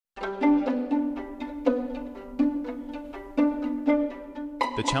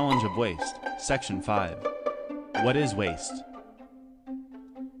The Challenge of Waste, Section 5. What is waste?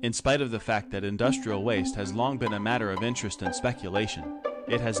 In spite of the fact that industrial waste has long been a matter of interest and speculation,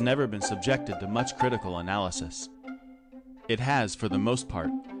 it has never been subjected to much critical analysis. It has, for the most part,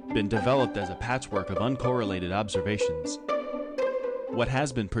 been developed as a patchwork of uncorrelated observations. What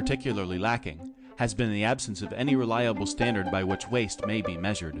has been particularly lacking has been the absence of any reliable standard by which waste may be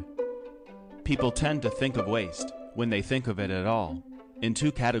measured. People tend to think of waste, when they think of it at all, in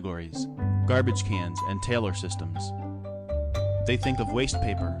two categories: garbage cans and Taylor systems. They think of waste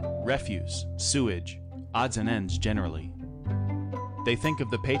paper, refuse, sewage, odds and ends generally. They think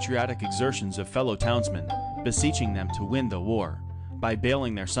of the patriotic exertions of fellow townsmen, beseeching them to win the war, by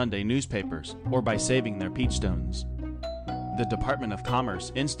bailing their Sunday newspapers or by saving their peach stones. The Department of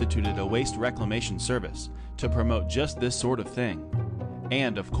Commerce instituted a waste reclamation service to promote just this sort of thing.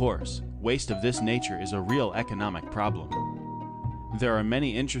 And, of course, waste of this nature is a real economic problem. There are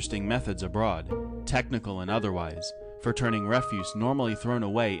many interesting methods abroad, technical and otherwise, for turning refuse normally thrown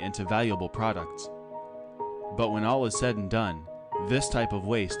away into valuable products. But when all is said and done, this type of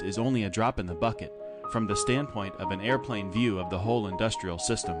waste is only a drop in the bucket from the standpoint of an airplane view of the whole industrial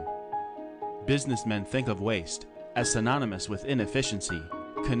system. Businessmen think of waste as synonymous with inefficiency,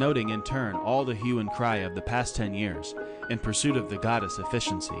 connoting in turn all the hue and cry of the past 10 years in pursuit of the goddess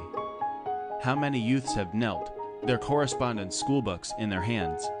efficiency. How many youths have knelt, their correspondence schoolbooks in their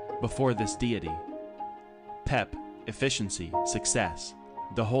hands, before this deity? PEP, efficiency, success,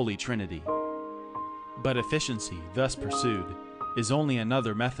 the Holy Trinity. But efficiency, thus pursued, is only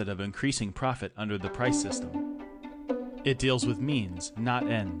another method of increasing profit under the price system. It deals with means, not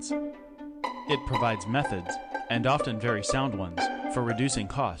ends. It provides methods, and often very sound ones, for reducing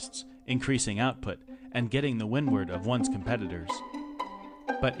costs, increasing output, and getting the windward of one's competitors.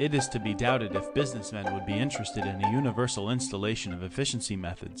 But it is to be doubted if businessmen would be interested in a universal installation of efficiency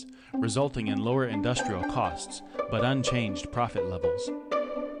methods, resulting in lower industrial costs, but unchanged profit levels.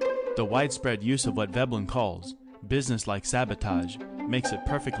 The widespread use of what Veblen calls business-like sabotage makes it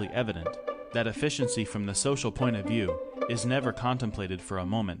perfectly evident that efficiency from the social point of view is never contemplated for a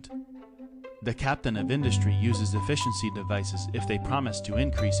moment. The captain of industry uses efficiency devices if they promise to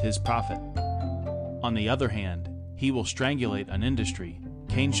increase his profit. On the other hand, he will strangulate an industry,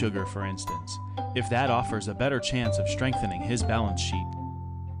 cane sugar for instance, if that offers a better chance of strengthening his balance sheet.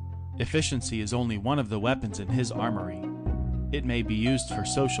 Efficiency is only one of the weapons in his armory. It may be used for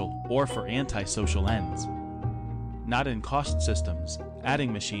social or for antisocial ends. Not in cost systems,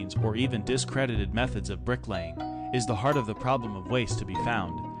 adding machines, or even discredited methods of bricklaying is the heart of the problem of waste to be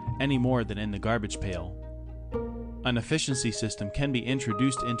found, any more than in the garbage pail. An efficiency system can be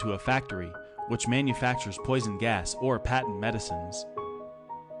introduced into a factory which manufactures poison gas or patent medicines.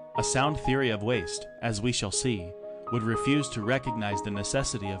 A sound theory of waste, as we shall see, would refuse to recognize the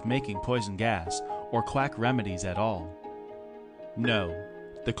necessity of making poison gas or quack remedies at all. No,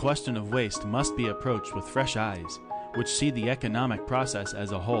 the question of waste must be approached with fresh eyes, which see the economic process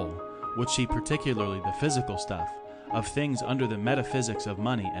as a whole, which see particularly the physical stuff of things under the metaphysics of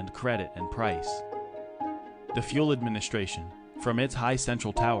money and credit and price. The Fuel Administration, from its high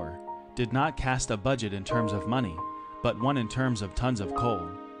central tower, did not cast a budget in terms of money, but one in terms of tons of coal.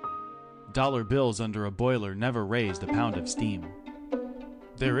 Dollar bills under a boiler never raised a pound of steam.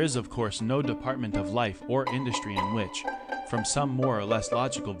 There is, of course, no department of life or industry in which, from some more or less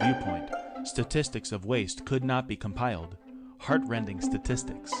logical viewpoint, statistics of waste could not be compiled, heart-rending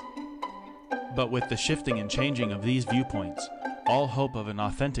statistics. But with the shifting and changing of these viewpoints, all hope of an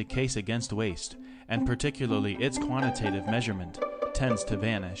authentic case against waste, and particularly its quantitative measurement, tends to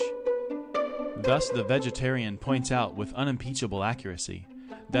vanish. Thus the vegetarian points out with unimpeachable accuracy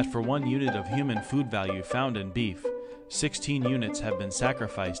that for 1 unit of human food value found in beef, 16 units have been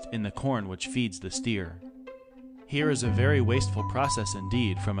sacrificed in the corn which feeds the steer. Here is a very wasteful process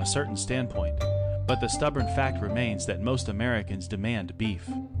indeed from a certain standpoint, but the stubborn fact remains that most Americans demand beef.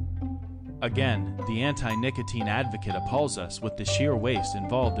 Again, the anti-nicotine advocate appalls us with the sheer waste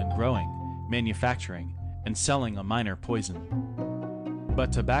involved in growing, manufacturing, and selling a minor poison.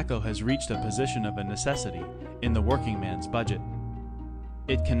 But tobacco has reached a position of a necessity in the working man's budget.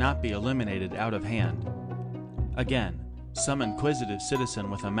 It cannot be eliminated out of hand. Again, some inquisitive citizen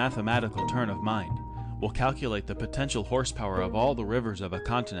with a mathematical turn of mind will calculate the potential horsepower of all the rivers of a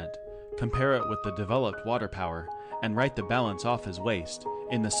continent, compare it with the developed water power, and write the balance off as waste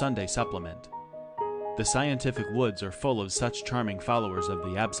in the Sunday supplement. The scientific woods are full of such charming followers of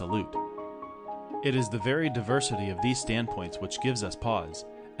the absolute. It is the very diversity of these standpoints which gives us pause,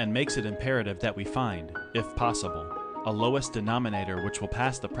 and makes it imperative that we find, if possible, a lowest denominator which will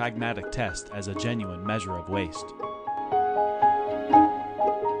pass the pragmatic test as a genuine measure of waste.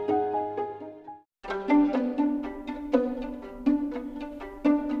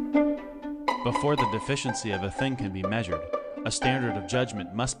 Before the deficiency of a thing can be measured, a standard of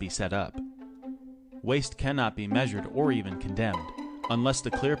judgment must be set up. Waste cannot be measured or even condemned unless the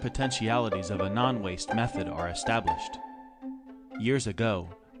clear potentialities of a non-waste method are established. Years ago,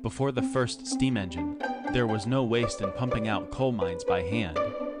 before the first steam engine, there was no waste in pumping out coal mines by hand.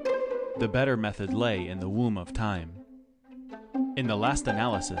 The better method lay in the womb of time. In the last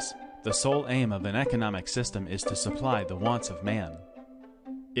analysis, the sole aim of an economic system is to supply the wants of man.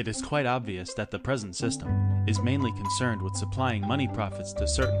 It is quite obvious that the present system is mainly concerned with supplying money profits to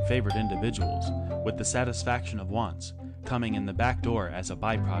certain favored individuals, with the satisfaction of wants coming in the back door as a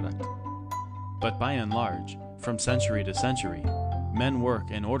byproduct. But by and large, from century to century, men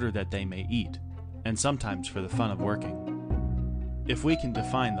work in order that they may eat, and sometimes for the fun of working. If we can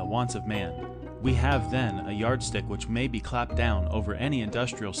define the wants of man, we have then a yardstick which may be clapped down over any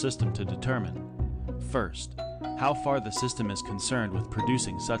industrial system to determine, first, how far the system is concerned with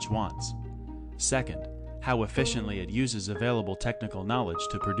producing such wants. Second, how efficiently it uses available technical knowledge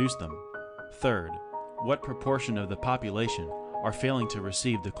to produce them. Third, what proportion of the population are failing to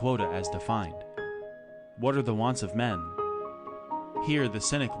receive the quota as defined. What are the wants of men? Here the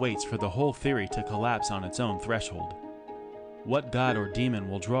cynic waits for the whole theory to collapse on its own threshold. What god or demon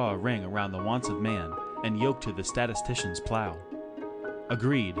will draw a ring around the wants of man and yoke to the statistician's plow?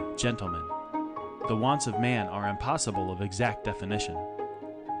 Agreed, gentlemen. The wants of man are impossible of exact definition.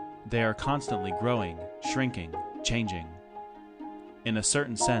 They are constantly growing, shrinking, changing. In a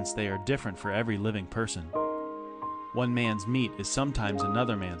certain sense, they are different for every living person. One man's meat is sometimes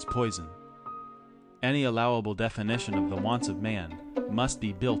another man's poison. Any allowable definition of the wants of man must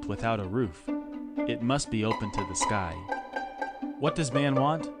be built without a roof. It must be open to the sky. What does man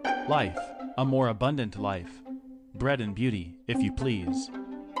want? Life, a more abundant life. Bread and beauty, if you please.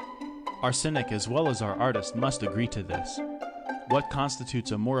 Our cynic as well as our artist must agree to this. What constitutes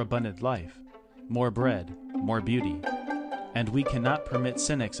a more abundant life? More bread, more beauty. And we cannot permit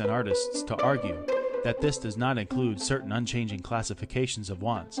cynics and artists to argue that this does not include certain unchanging classifications of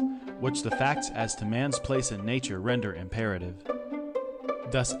wants, which the facts as to man's place in nature render imperative.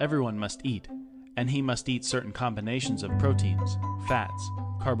 Thus everyone must eat, and he must eat certain combinations of proteins, fats,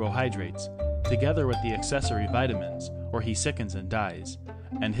 carbohydrates, together with the accessory vitamins, or he sickens and dies,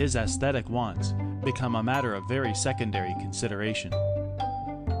 and his aesthetic wants become a matter of very secondary consideration.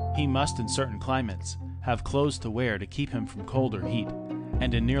 He must, in certain climates, have clothes to wear to keep him from cold or heat,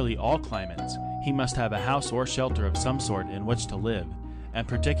 and in nearly all climates, he must have a house or shelter of some sort in which to live, and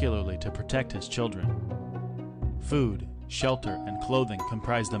particularly to protect his children. Food, shelter, and clothing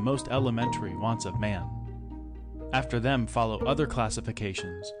comprise the most elementary wants of man. After them follow other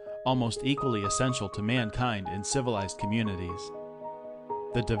classifications, almost equally essential to mankind in civilized communities.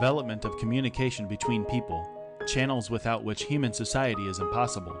 The development of communication between people, channels without which human society is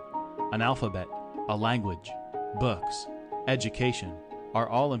impossible, an alphabet, a language, books, education, are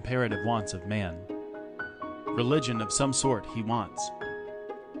all imperative wants of man. Religion of some sort he wants.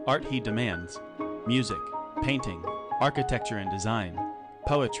 Art he demands, music, painting, architecture and design,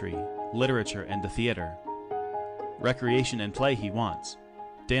 poetry, literature and the theater. Recreation and play he wants,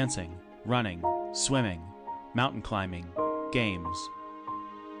 dancing, running, swimming, mountain climbing, games.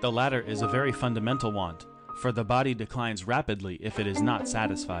 The latter is a very fundamental want, for the body declines rapidly if it is not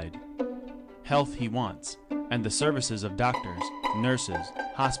satisfied. Health he wants, and the services of doctors, nurses,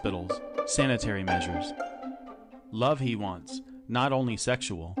 hospitals, sanitary measures. Love he wants, not only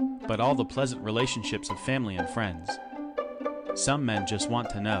sexual, but all the pleasant relationships of family and friends. Some men just want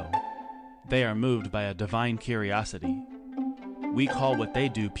to know. They are moved by a divine curiosity. We call what they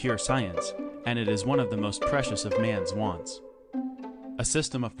do pure science, and it is one of the most precious of man's wants. A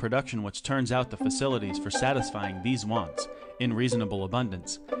system of production which turns out the facilities for satisfying these wants in reasonable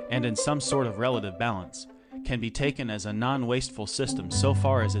abundance and in some sort of relative balance can be taken as a non-wasteful system so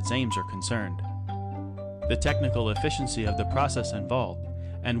far as its aims are concerned. The technical efficiency of the process involved,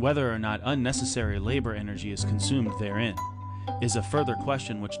 and whether or not unnecessary labor energy is consumed therein, is a further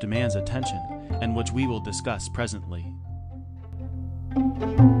question which demands attention and which we will discuss presently.